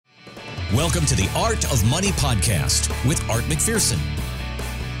Welcome to the Art of Money podcast with Art McPherson.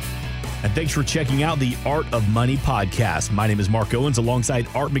 And thanks for checking out the Art of Money podcast. My name is Mark Owens alongside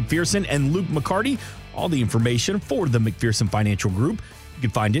Art McPherson and Luke McCarty. All the information for the McPherson Financial Group, you can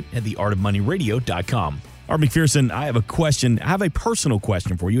find it at theartofmoneyradio.com. Art McPherson, I have a question. I have a personal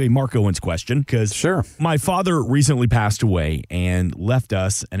question for you, a Mark Owens question, because my father recently passed away and left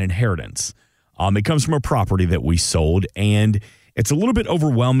us an inheritance. It comes from a property that we sold, and it's a little bit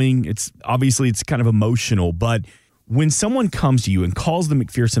overwhelming. It's kind of emotional, but when someone comes to you and calls the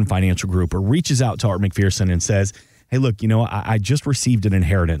McPherson Financial Group or reaches out to Art McPherson and says, hey, look, I just received an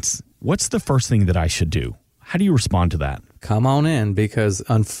inheritance. What's the first thing that I should do? How do you respond to that? Come on in, because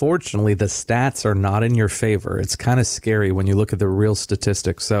unfortunately the stats are not in your favor. It's kind of scary when you look at the real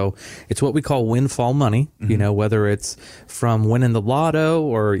statistics. So it's what we call windfall money, whether it's from winning the lotto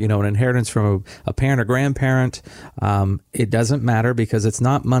or, an inheritance from a parent or grandparent. It doesn't matter because it's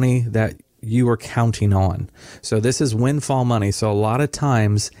not money that you are counting on. So this is windfall money. So a lot of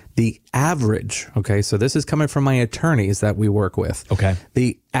times the average, so this is coming from my attorneys that we work with. Okay.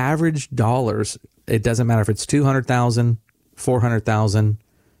 The average dollars, it doesn't matter if it's $200,000, $400,000,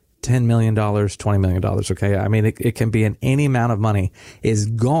 $10 million, $20 million. Okay. I mean, it can be in any amount of money is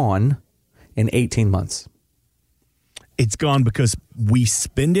gone in 18 months. It's gone because we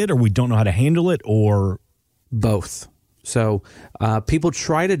spend it or we don't know how to handle it, or both. So people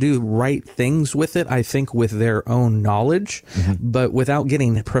try to do right things with it, I think, with their own knowledge, but without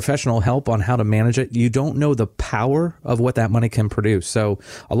getting professional help on how to manage it, you don't know the power of what that money can produce. So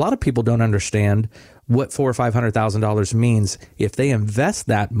a lot of people don't understand what $400,000 or $500,000 means. If they invest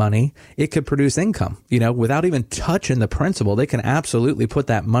that money, it could produce income, without even touching the principal. They can absolutely put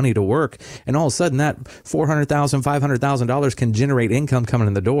that money to work. And all of a sudden that $400,000, $500,000 can generate income coming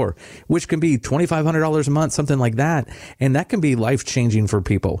in the door, which can be $2,500 a month, something like that. And that can be life changing for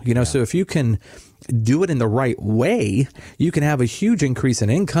people, So if you can do it in the right way, you can have a huge increase in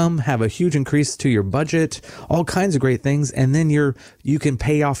income, have a huge increase to your budget, all kinds of great things. And then you can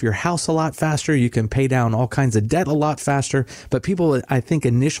pay off your house a lot faster. You can pay down all kinds of debt a lot faster. But people, I think,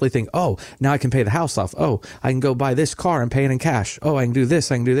 initially think, oh, now I can pay the house off. Oh, I can go buy this car and pay it in cash. Oh, I can do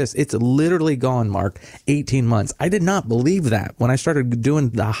this. I can do this. It's literally gone, Mark, 18 months. I did not believe that when I started doing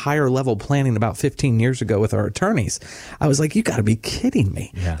the higher level planning about 15 years ago with our attorneys. I was like, you got to be kidding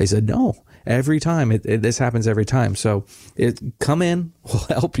me. Yeah. They said, no. Every time this happens every time. So come in, we'll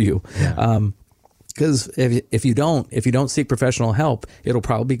help you. Because if you don't seek professional help, it'll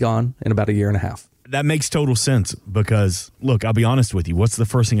probably be gone in about a year and a half. That makes total sense because, look, I'll be honest with you. What's the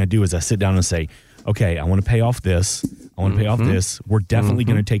first thing I do is I sit down and say, okay, I want to pay off this. I want to pay off this. We're definitely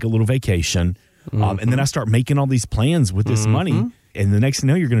going to take a little vacation. And then I start making all these plans with this money. And the next thing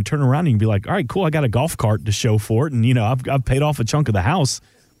you know, you're going to turn around and you'll be like, all right, cool. I got a golf cart to show for it. And, I've paid off a chunk of the house.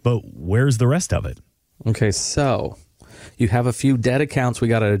 But where's the rest of it? Okay, so you have a few debt accounts we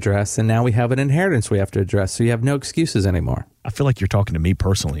got to address, and now we have an inheritance we have to address, so you have no excuses anymore. I feel like you're talking to me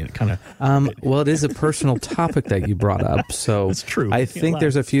personally, and it kind of... well, it is a personal topic that you brought up, so that's true. I think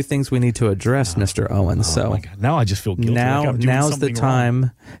there's a few things we need to address, Mr. Owens. Oh my God. Now I just feel guilty. Now's the time.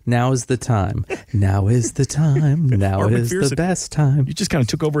 Wrong. Now is the time. Now is the time. Now is the best time. You just kind of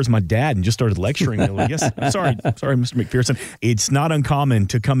took over as my dad and just started lecturing me. Like, yes, sorry, Mr. McPherson. It's not uncommon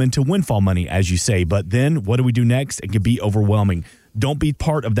to come into windfall money, as you say, but then what do we do next? It can be overwhelming. Don't be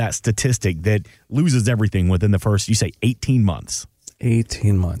part of that statistic that loses everything within the first, you say, 18 months.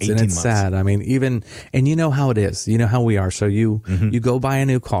 18 months. And it's sad. I mean, and you know how it is. You know how we are. So you go buy a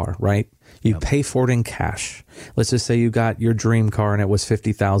new car, right? You pay for it in cash. Let's just say you got your dream car and it was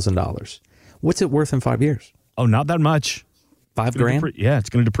 $50,000. What's it worth in 5 years? Oh, not that much. $5,000? Yeah, it's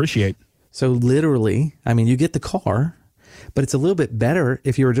going to depreciate. So literally, I mean, you get the car, but it's a little bit better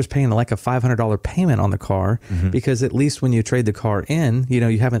if you were just paying like a $500 payment on the car, because at least when you trade the car in,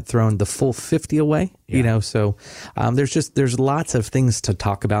 you haven't thrown the full 50 away, so there's lots of things to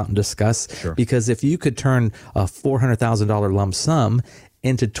talk about and discuss, because if you could turn a $400,000 lump sum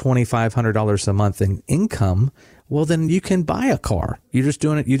into $2,500 a month in income, well, then you can buy a car. You're just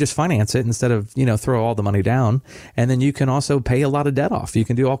doing it. You just finance it instead of, throw all the money down. And then you can also pay a lot of debt off. You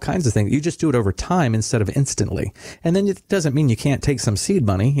can do all kinds of things. You just do it over time instead of instantly. And then it doesn't mean you can't take some seed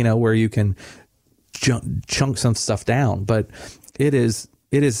money, where you can chunk some stuff down. But it is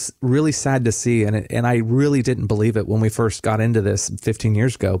really sad to see. And I really didn't believe it when we first got into this 15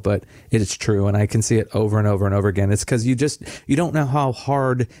 years ago, but it is true. And I can see it over and over and over again. It's because you don't know how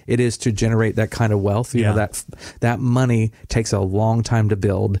hard it is to generate that kind of wealth. You know, that money takes a long time to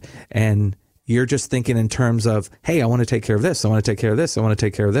build, and you're just thinking in terms of, hey, I want to take care of this. I want to take care of this. I want to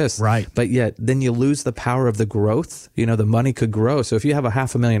take care of this. Right. But yet then you lose the power of the growth. You know, the money could grow. So if you have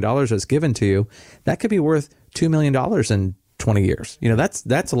 $500,000 that's given to you, that could be worth $2 million in 20 years. You know,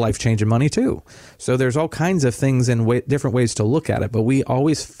 that's a life-changing money too. So there's all kinds of things and different ways to look at it. But we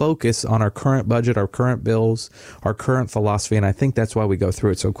always focus on our current budget, our current bills, our current philosophy. And I think that's why we go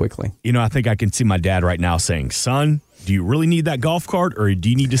through it so quickly. You know, I think I can see my dad right now saying, son, do you really need that golf cart, or do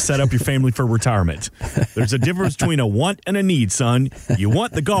you need to set up your family for retirement? There's a difference between a want and a need, son. You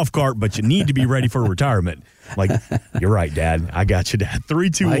want the golf cart, but you need to be ready for retirement. Like, you're right, Dad. I got you, Dad. 3,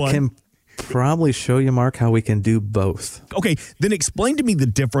 2, 1. I can probably show you, Mark, how we can do both. Okay, then explain to me the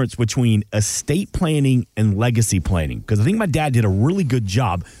difference between estate planning and legacy planning, because I think my dad did a really good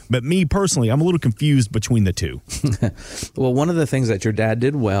job, but me personally, I'm a little confused between the two. Well, one of the things that your dad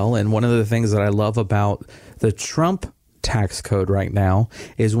did well, and one of the things that I love about the Trump tax code right now,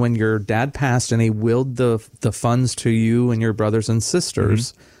 is when your dad passed and he willed the funds to you and your brothers and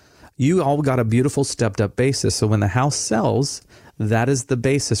sisters, you all got a beautiful stepped up basis. So when the house sells, that is the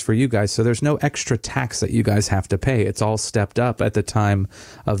basis for you guys. So there's no extra tax that you guys have to pay. It's all stepped up at the time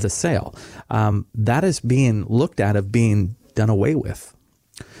of the sale. That is being looked at of being done away with.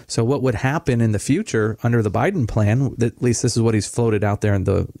 So what would happen in the future under the Biden plan, at least this is what he's floated out there in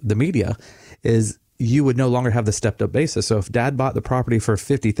the media, is you would no longer have the stepped up basis. So if Dad bought the property for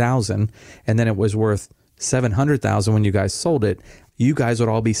 $50,000 and then it was worth $700,000 when you guys sold it, you guys would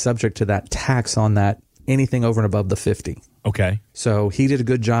all be subject to that tax on that, anything over and above the 50. Okay. So he did a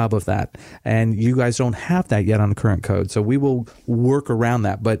good job of that. And you guys don't have that yet on the current code. So we will work around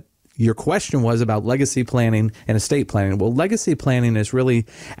that. But your question was about legacy planning and estate planning. Well, legacy planning is really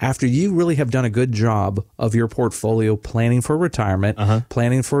after you really have done a good job of your portfolio planning for retirement,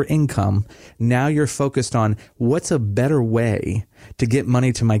 planning for income. Now you're focused on what's a better way to get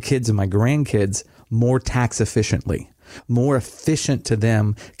money to my kids and my grandkids more tax efficiently, more efficient to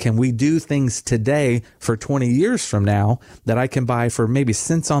them. Can we do things today for 20 years from now that I can buy for maybe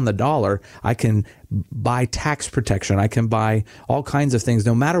cents on the dollar? I can buy tax protection. I can buy all kinds of things.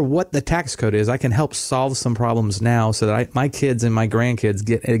 No matter what the tax code is, I can help solve some problems now so that my kids and my grandkids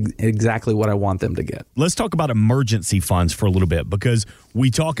get exactly what I want them to get. Let's talk about emergency funds for a little bit, because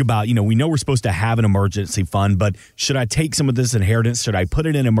we talk about, we know we're supposed to have an emergency fund, but should I take some of this inheritance? Should I put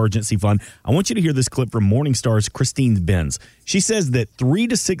it in an emergency fund? I want you to hear this clip from Morningstar's Christine Benz. She says that 3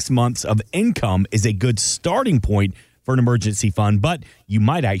 to 6 months of income is a good starting point for an emergency fund, but you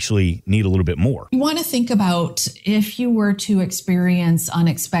might actually need a little bit more. You want to think about if you were to experience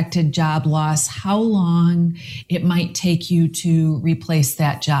unexpected job loss, how long it might take you to replace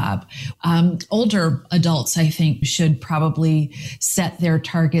that job. Older adults, I think, should probably set their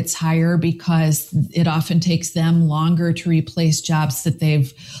targets higher because it often takes them longer to replace jobs that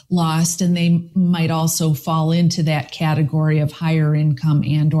they've lost. And they might also fall into that category of higher income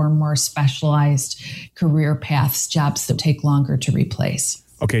and or more specialized career paths, jobs that take longer to replace.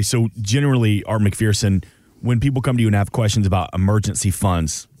 Okay, so generally, Art McPherson, when people come to you and have questions about emergency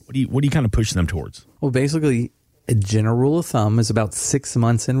funds, what do you kind of push them towards? Well, basically, a general rule of thumb is about 6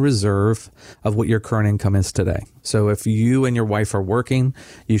 months in reserve of what your current income is today. So if you and your wife are working,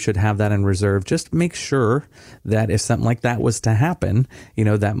 you should have that in reserve. Just make sure that if something like that was to happen,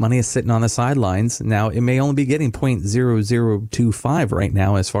 that money is sitting on the sidelines. Now, it may only be getting 0.0025 right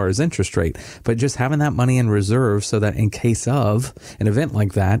now as far as interest rate, but just having that money in reserve so that in case of an event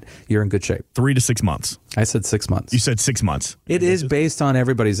like that, you're in good shape. 3 to 6 months. I said 6 months. You said 6 months. It is based on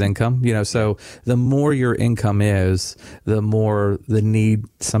everybody's income, so the more your income is, the more the need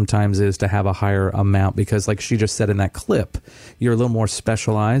sometimes is to have a higher amount, because like she just said in that clip, you're a little more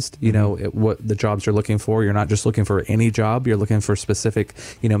specialized, what the jobs you're looking for. You're not just looking for any job. You're looking for specific,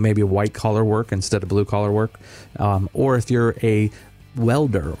 maybe white collar work instead of blue collar work. Or if you're a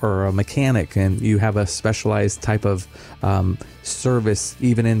welder or a mechanic and you have a specialized type of service,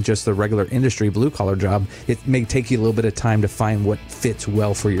 even in just the regular industry blue collar job, it may take you a little bit of time to find what fits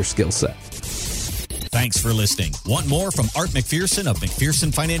well for your skill set. Thanks for listening. Want more from Art McPherson of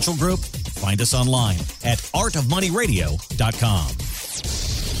McPherson Financial Group? Find us online at artofmoneyradio.com.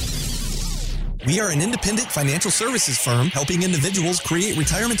 We are an independent financial services firm helping individuals create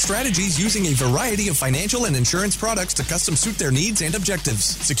retirement strategies using a variety of financial and insurance products to custom suit their needs and objectives.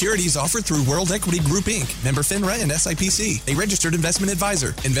 Securities offered through World Equity Group, Inc., member FINRA and SIPC, a registered investment advisor.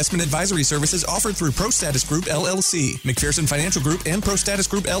 Investment advisory services offered through ProStatus Group, LLC. McPherson Financial Group and ProStatus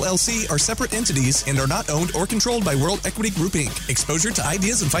Group, LLC are separate entities and are not owned or controlled by World Equity Group, Inc. Exposure to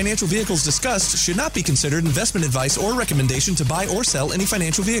ideas and financial vehicles discussed should not be considered investment advice or recommendation to buy or sell any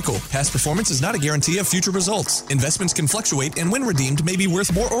financial vehicle. Past performance is not not a guarantee of future results. Investments can fluctuate and when redeemed may be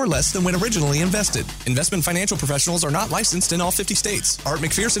worth more or less than when originally invested. Investment financial professionals are not licensed in all 50 states. Art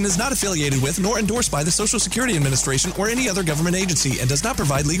McPherson is not affiliated with nor endorsed by the Social Security Administration or any other government agency and does not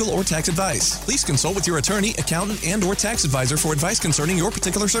provide legal or tax advice. Please consult with your attorney, accountant, and or tax advisor for advice concerning your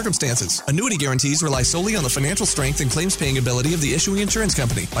particular circumstances. Annuity guarantees rely solely on the financial strength and claims paying ability of the issuing insurance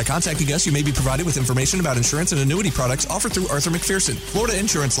company. By contacting us, you may be provided with information about insurance and annuity products offered through Arthur McPherson, Florida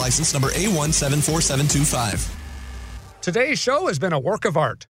Insurance License number A174725. Today's show has been a work of art.